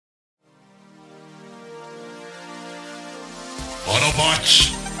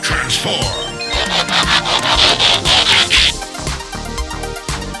Autobots, transform!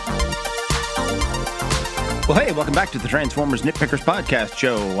 Well, hey, welcome back to the Transformers Nitpickers Podcast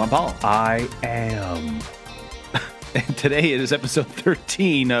Show. I'm Paul. I am. And today it is episode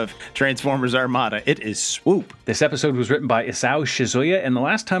 13 of Transformers Armada. It is Swoop. This episode was written by Isao Shizuya, and the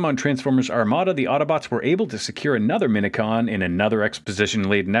last time on Transformers Armada, the Autobots were able to secure another Minicon in another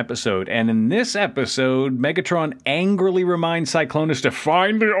exposition-laden episode. And in this episode, Megatron angrily reminds Cyclonus to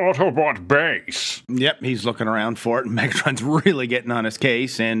find the Autobot base. Yep, he's looking around for it, and Megatron's really getting on his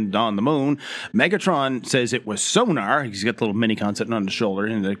case. And on the moon, Megatron says it was Sonar. He's got the little Minicon sitting on his shoulder,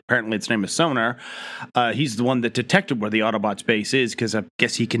 and apparently its name is Sonar. He's the one that detected where the Autobots base is, because I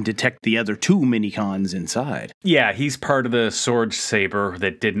guess he can detect the other two Minicons inside. Yeah, he's part of the Sword Saber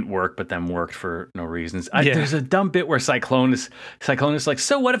that didn't work, but then worked for no reasons. There's a dumb bit where Cyclonus like,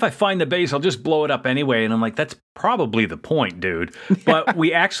 so what if I find the base? I'll just blow it up anyway. And I'm like, that's probably the point, dude. But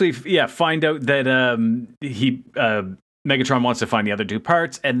we actually, find out that Megatron wants to find the other two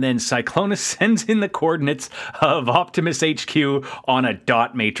parts, and then Cyclonus sends in the coordinates of Optimus HQ on a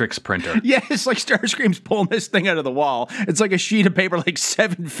dot matrix printer. Yeah, it's like Starscream's pulling this thing out of the wall. It's like a sheet of paper like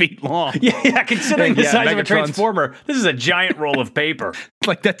 7 feet long. Yeah, considering the size of a Megatron's Transformer, this is a giant roll of paper.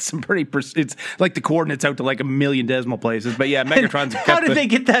 Like, that's some pretty... It's like the coordinates out to like a million decimal places. But yeah, Megatron's How did they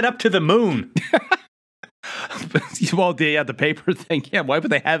get that up to the moon? Well, the paper thing, yeah, why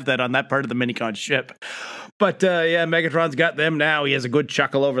would they have that on that part of the Minicon ship? But Megatron's got them now. He has a good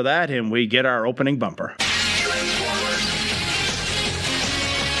chuckle over that, and we get our opening bumper.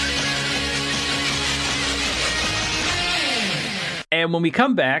 And when we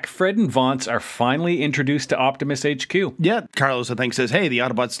come back, Fred and Vance are finally introduced to Optimus HQ. Yeah, Carlos, I think, says, hey, the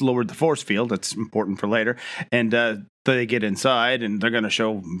Autobots lowered the force field. That's important for later. And they get inside, and they're going to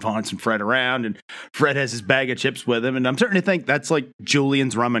show Vance and Fred around, and Fred has his bag of chips with him, and I'm starting to think that's like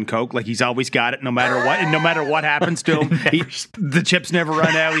Julian's rum and Coke. Like, he's always got it no matter what, and no matter what happens to him, the chips never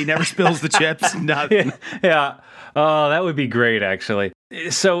run out. He never spills the chips. Nothing. Yeah. Oh, that would be great, actually.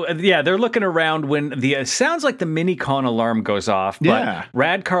 So, they're looking around when the sounds like the Minicon alarm goes off, but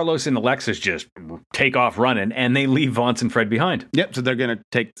Rad, Carlos, and Alexis just take off running, and they leave Vance and Fred behind. Yep, so they're going to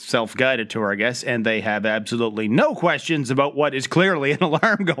take self-guided tour, I guess, and they have absolutely no questions about what is clearly an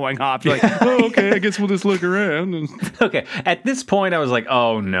alarm going off. You're like, oh, okay, I guess we'll just look around. Okay, at this point, I was like,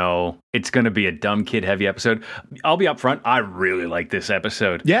 oh, no, it's going to be a dumb kid-heavy episode. I'll be up front, I really like this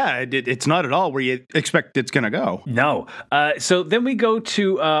episode. Yeah, it's not at all where you expect it's going to go. No. So then we go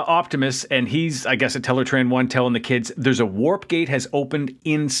to Optimus, and he's, I guess, at Teletran 1 telling the kids there's a warp gate has opened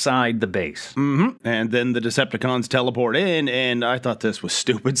inside the base. Mm-hmm. And then the Decepticons teleport in, and I thought this was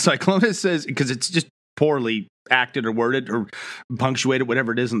stupid. Cyclonus says, because it's just poorly acted or worded or punctuated,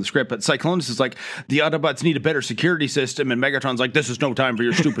 whatever it is in the script, but Cyclonus is like, the Autobots need a better security system, and Megatron's like, this is no time for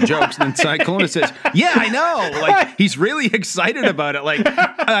your stupid jokes. And then Cyclonus says, yeah, I know. Like, he's really excited about it. Like,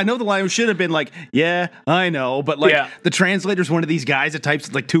 I know the line should have been like, yeah, I know, but like, the translator's one of these guys that types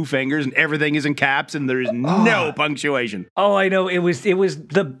with like 2 fingers, and everything is in caps, and there's no punctuation. Oh, I know. It was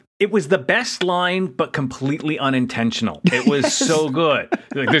the best line, but completely unintentional. It was so good.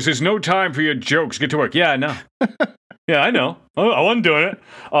 Like, this is no time for your jokes. Get to work. Yeah, I know. Yeah, I know. Oh, I wasn't doing it.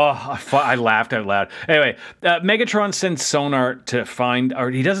 Oh, I laughed out loud. Anyway, Megatron sends Sonar to find, or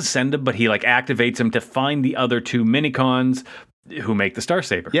he doesn't send him, but he like activates him to find the other two Minicons who make the Star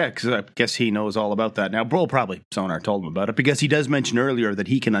Saber. Yeah, because I guess he knows all about that now. Bro, probably Sonar told him about it, because he does mention earlier that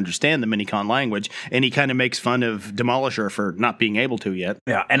he can understand the Minicon language, and he kind of makes fun of Demolisher for not being able to yet.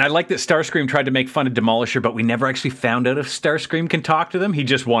 Yeah, and I like that Starscream tried to make fun of Demolisher, but we never actually found out if Starscream can talk to them. He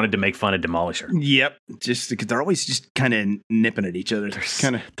just wanted to make fun of Demolisher. Yep, just because they're always just kind of nipping at each other.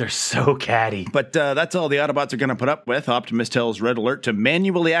 They're so catty. But that's all the Autobots are going to put up with. Optimus tells Red Alert to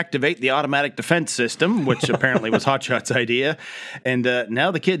manually activate the automatic defense system, which apparently was Hotshot's idea. And now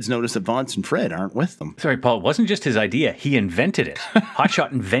the kids notice that Vance and Fred aren't with them. Sorry, Paul, it wasn't just his idea. He invented it.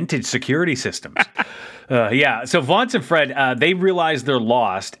 Hotshot invented security systems. So Vance and Fred, they realize they're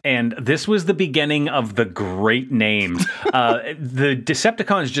lost, and this was the beginning of the great names. The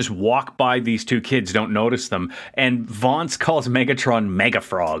Decepticons just walk by these two kids, don't notice them, and Vance calls Megatron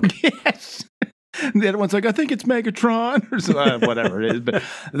Megafrog. Yes. The other one's like, I think it's Megatron, or whatever it is. But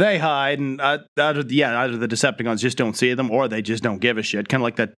they hide, and either the Decepticons just don't see them, or they just don't give a shit. Kind of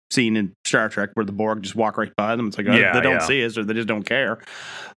like that scene in Star Trek where the Borg just walk right by them. It's like, they don't see us, or they just don't care.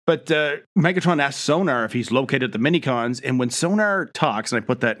 But Megatron asks Sonar if he's located the Minicons, and when Sonar talks, and I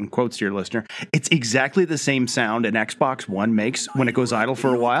put that in quotes to your listener, it's exactly the same sound an Xbox One makes when it goes idle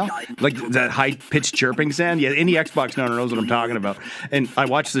for a while, like that high-pitched chirping sound. Yeah, any Xbox owner knows what I'm talking about. And I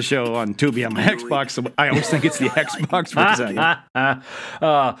watched the show on Tubi on my Xbox, so I always think it's the Xbox for a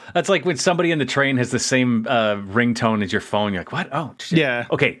second. That's like when somebody in the train has the same ringtone as your phone. You're like, what? Oh, shit. Yeah.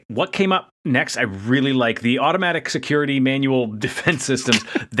 Okay, what came up next? I really like the automatic security manual defense systems.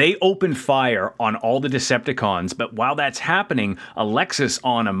 They open fire on all the Decepticons, but while that's happening, Alexis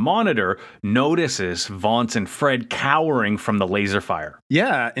on a monitor notices Vance and Fred cowering from the laser fire.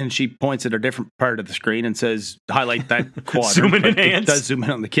 Yeah, and she points at a different part of the screen and says, highlight that quadrant. Zoom in but enhance. It does zoom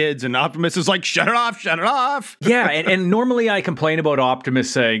in on the kids, and Optimus is like, shut it off, shut it off. Yeah, and normally I complain about Optimus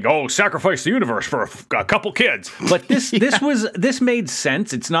saying, "Oh, sacrifice the universe for a couple kids," but this made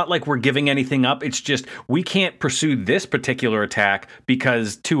sense. It's not like we're giving anything up. It's just we can't pursue this particular attack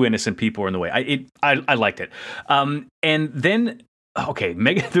because two innocent people are in the way. I liked it, and then. Okay,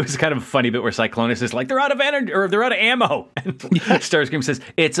 there was kind of a funny bit where Cyclonus is like, they're out of energy, or they're out of ammo. And Starscream says,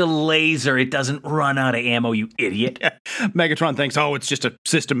 it's a laser. It doesn't run out of ammo, you idiot. Yeah. Megatron thinks, it's just a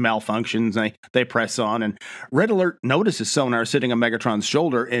system malfunctions. They press on, and Red Alert notices Sonar sitting on Megatron's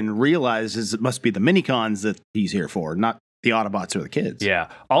shoulder and realizes it must be the Minicons that he's here for, not the Autobots or the kids. Yeah.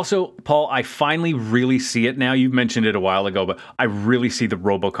 Also, Paul, I finally really see it now. You mentioned it a while ago, but I really see the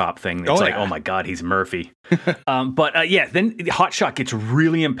RoboCop thing. It's oh my God, he's Murphy. Then Hotshot gets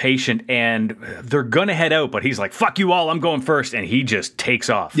really impatient, and they're going to head out, but he's like, fuck you all, I'm going first, and he just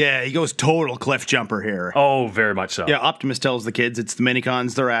takes off. Yeah, he goes total cliff jumper here. Oh, very much so. Yeah, Optimus tells the kids it's the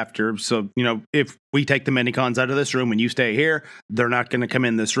Minicons they're after, so, if we take the Minicons out of this room and you stay here, they're not going to come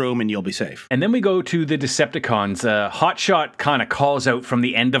in this room and you'll be safe. And then we go to the Decepticons. Hotshot kind of calls out from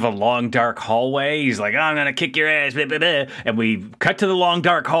the end of a long, dark hallway. He's like, I'm going to kick your ass. Blah, blah, blah. And we cut to the long,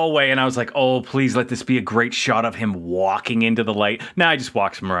 dark hallway, and I was like, oh, please let this be a great shot of him walking into the light. Nah, I just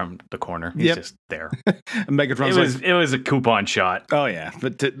walks him around the corner. He's just there. Megatron's it was a coupon shot. Oh, yeah.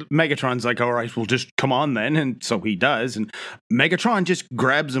 But Megatron's like, all right, well, just come on then. And so he does. And Megatron just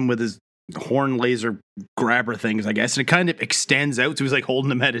grabs him with his horn laser grabber things, I guess, and it kind of extends out, so he's like holding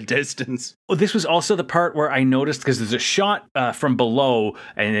them at a distance. Well, this was also the part where I noticed, because there's a shot from below,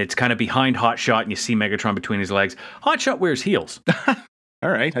 and it's kind of behind Hotshot, and you see Megatron between his legs. Hotshot wears heels. All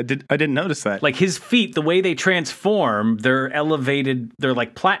right, I didn't notice that. Like his feet, the way they transform, they're elevated, they're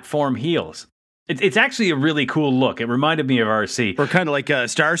like platform heels. It's actually a really cool look. It reminded me of RC. Or kind of like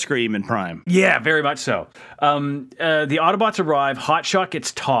Starscream in Prime. Yeah, very much so. The Autobots arrive, Hotshot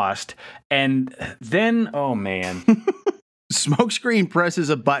gets tossed, and then, oh man. Smokescreen presses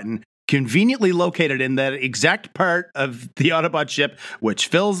a button conveniently located in that exact part of the Autobot ship, which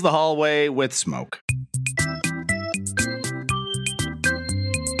fills the hallway with smoke.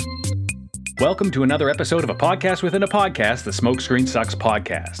 Welcome to another episode of a podcast within a podcast, the Smokescreen Sucks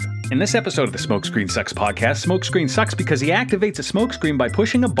podcast. In this episode of the Smokescreen Sucks podcast, Smokescreen sucks because he activates a smokescreen by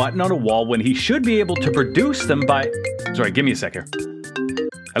pushing a button on a wall when he should be able to produce them by... Sorry, give me a sec here.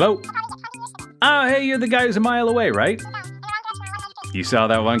 Hello? Oh, hey, you're the guy who's a mile away, right? You saw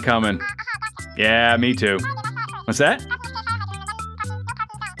that one coming. Yeah, me too. What's that?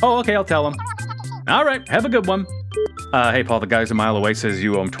 Oh, okay, I'll tell him. All right, have a good one. Hey, Paul, the guy who's a mile away says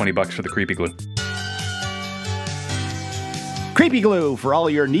you owe him $20 for the creepy glue. Creepy glue. For all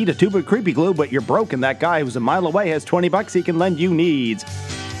your need a tube of creepy glue, but you're broke and that guy who's a mile away has $20 he can lend you needs.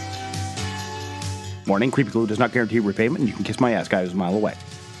 Warning, creepy glue does not guarantee repayment, and you can kiss my ass, guy who's a mile away.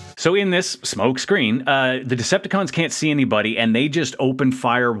 So in this smoke screen, the Decepticons can't see anybody, and they just open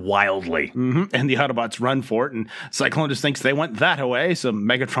fire wildly. Mm-hmm. And the Autobots run for it, and Cyclone just thinks they went that way, so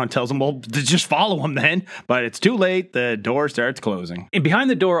Megatron tells them, well, just follow them then. But it's too late. The door starts closing. And behind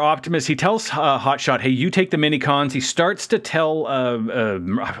the door, Optimus, he tells Hotshot, hey, you take the Minicons. He starts to tell,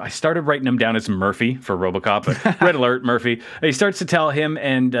 I started writing him down as Murphy for RoboCop, but Red Alert, Murphy. He starts to tell him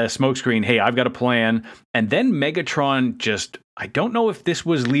and Smokescreen, hey, I've got a plan. And then Megatron just... I don't know if this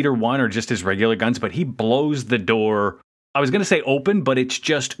was Leader 1 or just his regular guns, but he blows the door. I was going to say open, but it's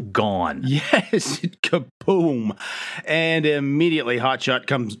just gone. Yes, kaboom. And immediately Hotshot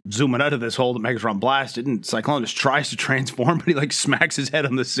comes zooming out of this hole that Megatron blasted, and Cyclone just tries to transform, but he smacks his head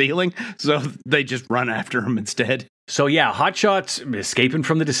on the ceiling, so they just run after him instead. So yeah, Hotshot's escaping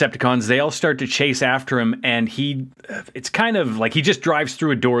from the Decepticons. They all start to chase after him, and it's kind of like he just drives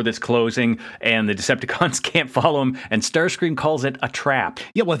through a door that's closing, and the Decepticons can't follow him, and Starscream calls it a trap.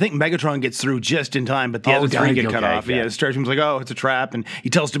 Yeah, well, I think Megatron gets through just in time, but the other three get cut off. Yeah, Starscream's like, oh, it's a trap, and he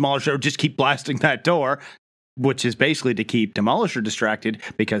tells Demolisher, just keep blasting that door. which is basically to keep Demolisher distracted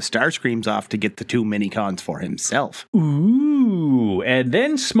because Starscream's off to get the 2 mini-cons for himself. Ooh, and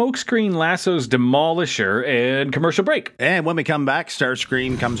then Smokescreen lassos Demolisher and commercial break. And when we come back,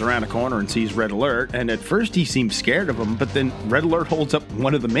 Starscream comes around a corner and sees Red Alert, and at first he seems scared of him, but then Red Alert holds up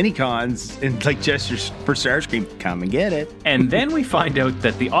one of the mini-cons and gestures for Starscream, come and get it. And then we find out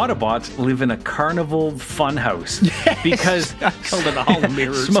that the Autobots live in a carnival funhouse. Yes, because I called it a hall of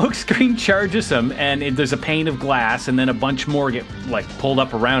mirrors. Smokescreen charges him, and there's a pane of glass, and then a bunch more get pulled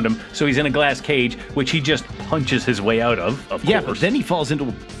up around him, so he's in a glass cage, which he just punches his way out of course. But then he falls into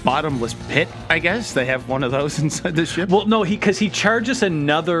a bottomless pit, I guess. They have one of those inside the ship. Well, no, because he charges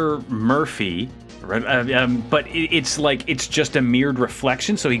another Murphy, but it's just a mirrored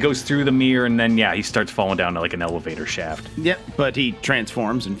reflection, so he goes through the mirror, and then, he starts falling down to an elevator shaft. Yep, but he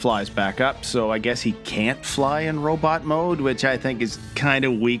transforms and flies back up, so I guess he can't fly in robot mode, which I think is kind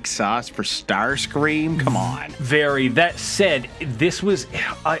of weak sauce for Starscream. Come on. Very. That said, this was,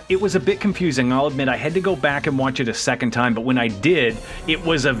 it was a bit confusing, I'll admit. I had to go back and watch it a second time, but when I did, it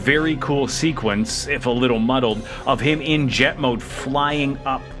was a very cool sequence, if a little muddled, of him in jet mode flying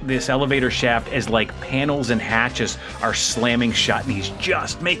up this elevator shaft as panels and hatches are slamming shut, and he's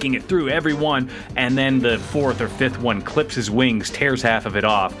just making it through every one, and then the 4th or 5th one clips his wings, tears half of it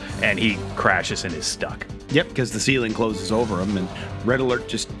off, and he crashes and is stuck. Yep, because the ceiling closes over him, and Red Alert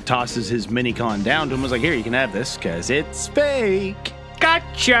just tosses his mini-con down to him, was like, here, you can have this, because it's fake.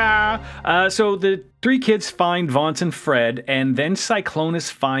 Gotcha! So the 3 kids find Vance and Fred, and then Cyclonus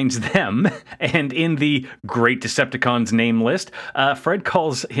finds them. And in the Great Decepticons name list, Fred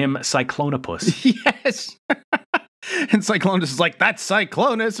calls him Cyclonopus. Yes! And Cyclonus is like, that's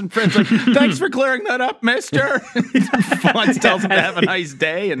Cyclonus. And Fred's like, thanks for clearing that up, mister. Vance tells him to have a nice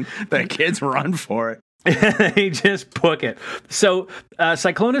day, and the kids run for it. They just book it. So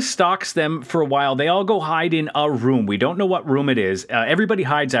Cyclonus stalks them for a while. They all go hide in a room. We don't know what room it is. Everybody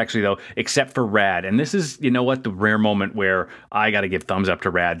hides, actually, though, except for Rad. And this is, the rare moment where I got to give thumbs up to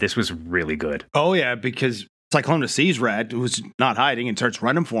Rad. This was really good. Oh, yeah, because Cyclonus sees Rad, who's not hiding, and starts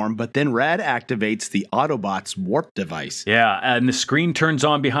running for him, but then Rad activates the Autobots' warp device. Yeah, and the screen turns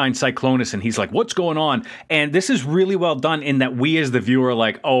on behind Cyclonus, and he's like, what's going on? And this is really well done in that we as the viewer are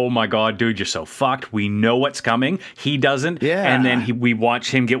like, oh my god, dude, you're so fucked. We know what's coming. He doesn't. Yeah. And then we watch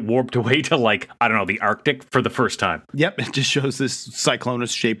him get warped away to, the Arctic for the first time. Yep, it just shows this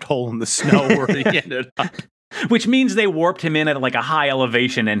Cyclonus-shaped hole in the snow where he ended up. Which means they warped him in at a high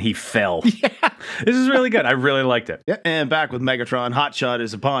elevation and he fell. Yeah. This is really good. I really liked it. Yeah, and back with Megatron, Hotshot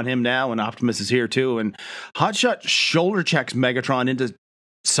is upon him now, and Optimus is here too. And Hotshot shoulder checks Megatron into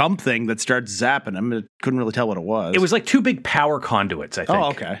something that starts zapping him. I couldn't really tell what it was. It was 2 big power conduits, I think. Oh,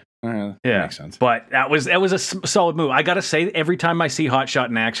 okay. That makes sense. But that was a solid move. I gotta say, every time I see Hotshot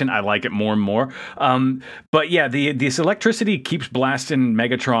in action, I like it more and more. But yeah, this electricity keeps blasting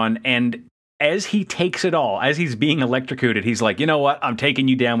Megatron, and as he takes it all, as he's being electrocuted, he's like, you know what? I'm taking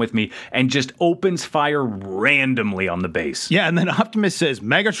you down with me, and just opens fire randomly on the base. Yeah, and then Optimus says,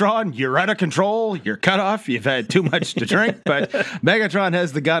 Megatron, you're out of control. You're cut off. You've had too much to drink. But Megatron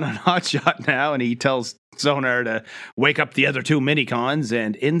has the gun on Hotshot now, and he tells Sonar to wake up the other 2 mini-cons,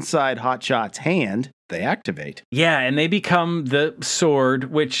 and inside Hotshot's hand, they activate. Yeah, and they become the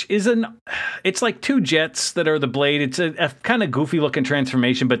sword, which is it's 2 jets that are the blade. It's a kind of goofy looking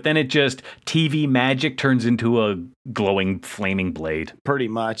transformation, but then it just TV magic turns into a glowing, flaming blade. Pretty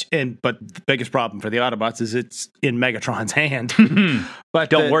much. But the biggest problem for the Autobots is it's in Megatron's hand. But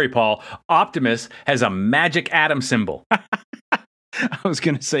don't worry, Paul. Optimus has a magic atom symbol. I was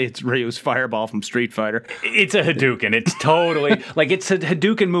going to say it's Ryu's fireball from Street Fighter. It's a Hadouken. It's totally it's a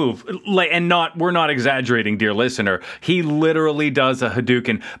Hadouken move. And we're not exaggerating, dear listener. He literally does a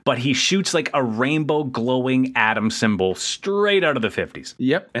Hadouken, but he shoots a rainbow glowing atom symbol straight out of the 50s.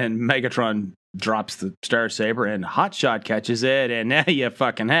 Yep. And Megatron drops the Star Saber, and Hotshot catches it, and now you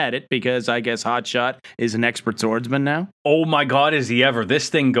fucking had it, because I guess Hotshot is an expert swordsman now. Oh my god, is he ever? This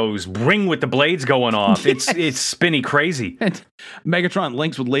thing goes ring with the blades going off. Yes. It's spinny crazy. And Megatron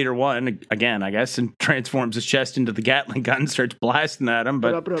links with Leader One again, I guess, and transforms his chest into the Gatling gun and starts blasting at him,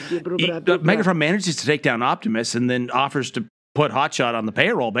 but Megatron manages to take down Optimus and then offers to put Hotshot on the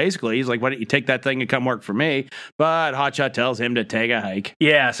payroll, basically. He's like, why don't you take that thing and come work for me? But Hotshot tells him to take a hike.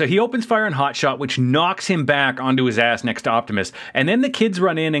 Yeah, so he opens fire on Hotshot, which knocks him back onto his ass next to Optimus. And then the kids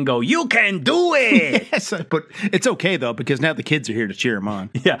run in and go, you can do it! Yes, but it's okay, though, because now the kids are here to cheer him on.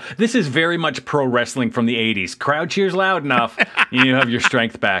 Yeah, this is very much pro wrestling from the 80s. Crowd cheers loud enough, you have your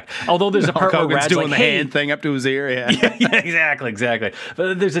strength back. Although there's a part where Rad's doing the hand thing up to his ear. Yeah, exactly.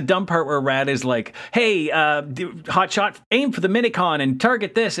 But there's a dumb part where Rad is like, hey, Hotshot, aim for for the Minicon and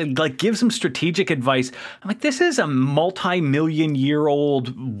target this, and like gives him strategic advice. I'm like, this is a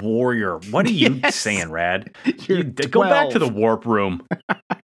multi-million-year-old warrior. What are you saying, Rad? Go back to the warp room.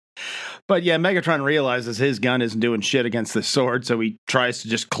 But yeah, Megatron realizes his gun isn't doing shit against the sword, so he tries to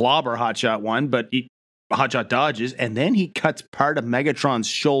just clobber Hotshot 1, but Hotshot dodges, and then he cuts part of Megatron's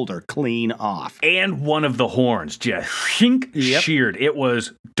shoulder clean off. And one of the horns just sheared. It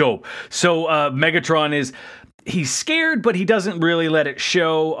was dope. So Megatron he's scared, but he doesn't really let it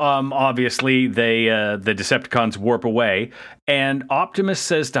show. Obviously, the Decepticons warp away, and Optimus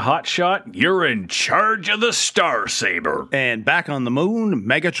says to Hotshot, "You're in charge of the Starsaber." And back on the moon,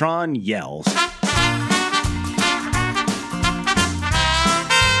 Megatron yells.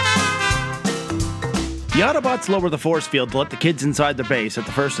 The Autobots lower the force field to let the kids inside their base at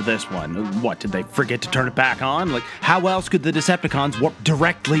the first of this one. What, did they forget to turn it back on? Like, how else could the Decepticons warp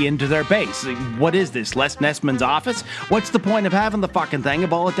directly into their base? Like, what is this, Les Nessman's office? What's the point of having the fucking thing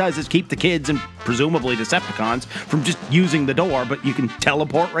if all it does is keep the kids and presumably Decepticons from just using the door, but you can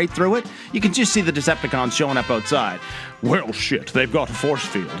teleport right through it? You can just see the Decepticons showing up outside. Well, shit, they've got a force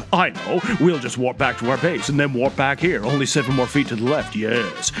field. I know. We'll just warp back to our base and then warp back here. Only 7 more feet to the left.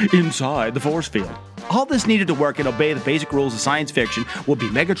 Yes, inside the force field. All this needed to work and obey the basic rules of science fiction would be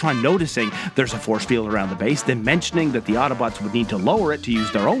Megatron noticing there's a force field around the base, then mentioning that the Autobots would need to lower it to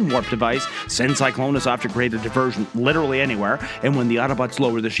use their own warp device, send Cyclonus off to create a diversion literally anywhere, and when the Autobots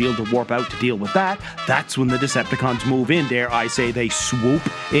lower the shield to warp out to deal with that, that's when the Decepticons move in. Dare I say they swoop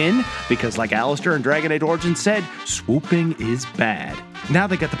in, because like Alistair in Dragon Age Origins said, swooping is bad. Now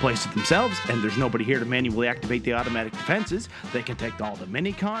they got the place to themselves, and there's nobody here to manually activate the automatic defenses. They can take all the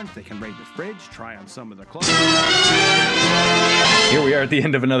Minicons, they can raid the fridge, try on some of the clothes. Here we are at the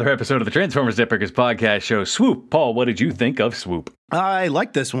end of another episode of the Transformers Nitpickers podcast show, Swoop. Paul, what did you think of Swoop? I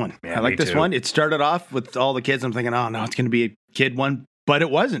like this one. Yeah, I like this one. It started off with all the kids. I'm thinking, oh no, it's going to be a kid one, but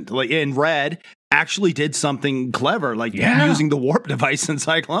it wasn't. Like in Red, actually did something clever, like using the warp device in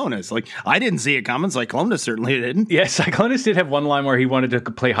Cyclonus. Like, I didn't see it coming. Cyclonus certainly didn't. Yeah, Cyclonus did have one line where he wanted to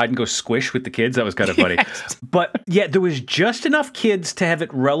play hide and go squish with the kids. That was kind of funny. Yes. But yeah, there was just enough kids to have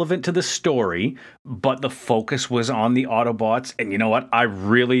it relevant to the story, but the focus was on the Autobots. And you know what? I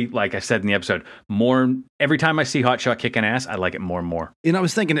really, like I said in the episode, every time I see Hotshot kicking ass, I like it more and more. You know, I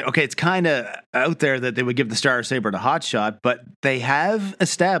was thinking, okay, it's kind of out there that they would give the Starsaber to Hotshot, but they have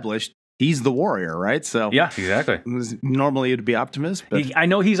established he's the warrior, right? So yeah, exactly. Normally it'd be Optimus. But I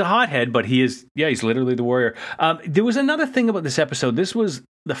know he's a hothead, but he's literally the warrior. There was another thing about this episode. This was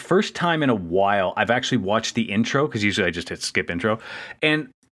the first time in a while I've actually watched the intro, because usually I just hit skip intro. And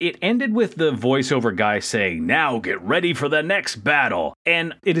it ended with the voiceover guy saying, "Now get ready for the next battle."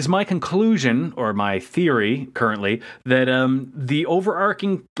 And it is my conclusion, or my theory currently, that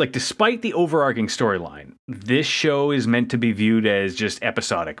despite the overarching storyline, this show is meant to be viewed as just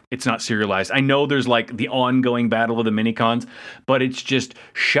episodic. It's not serialized. I know there's like the ongoing battle of the Minicons, but it's just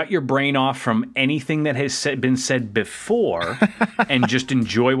shut your brain off from anything that has been said before and just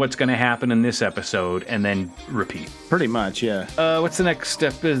enjoy what's going to happen in this episode and then repeat. Pretty much, yeah. What's the next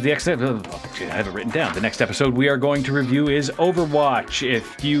step? I have it written down. The next episode we are going to review is Overwatch.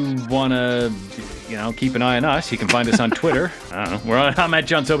 If you want to, keep an eye on us, you can find us on Twitter. I don't know. I'm at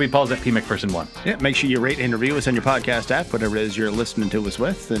John Sobey. Paul's at PMcPherson1. Yeah, make sure you rate and review us on your podcast app, whatever it is you're listening to us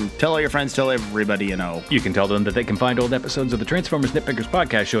with, and tell all your friends, tell everybody you know. You can tell them that they can find old episodes of the Transformers Nitpickers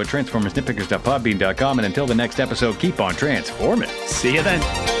podcast show at transformersnitpickers.podbean.com, and until the next episode, keep on transforming. See you then.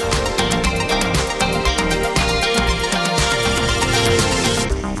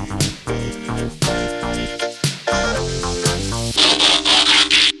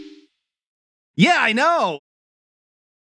 Yeah, I know.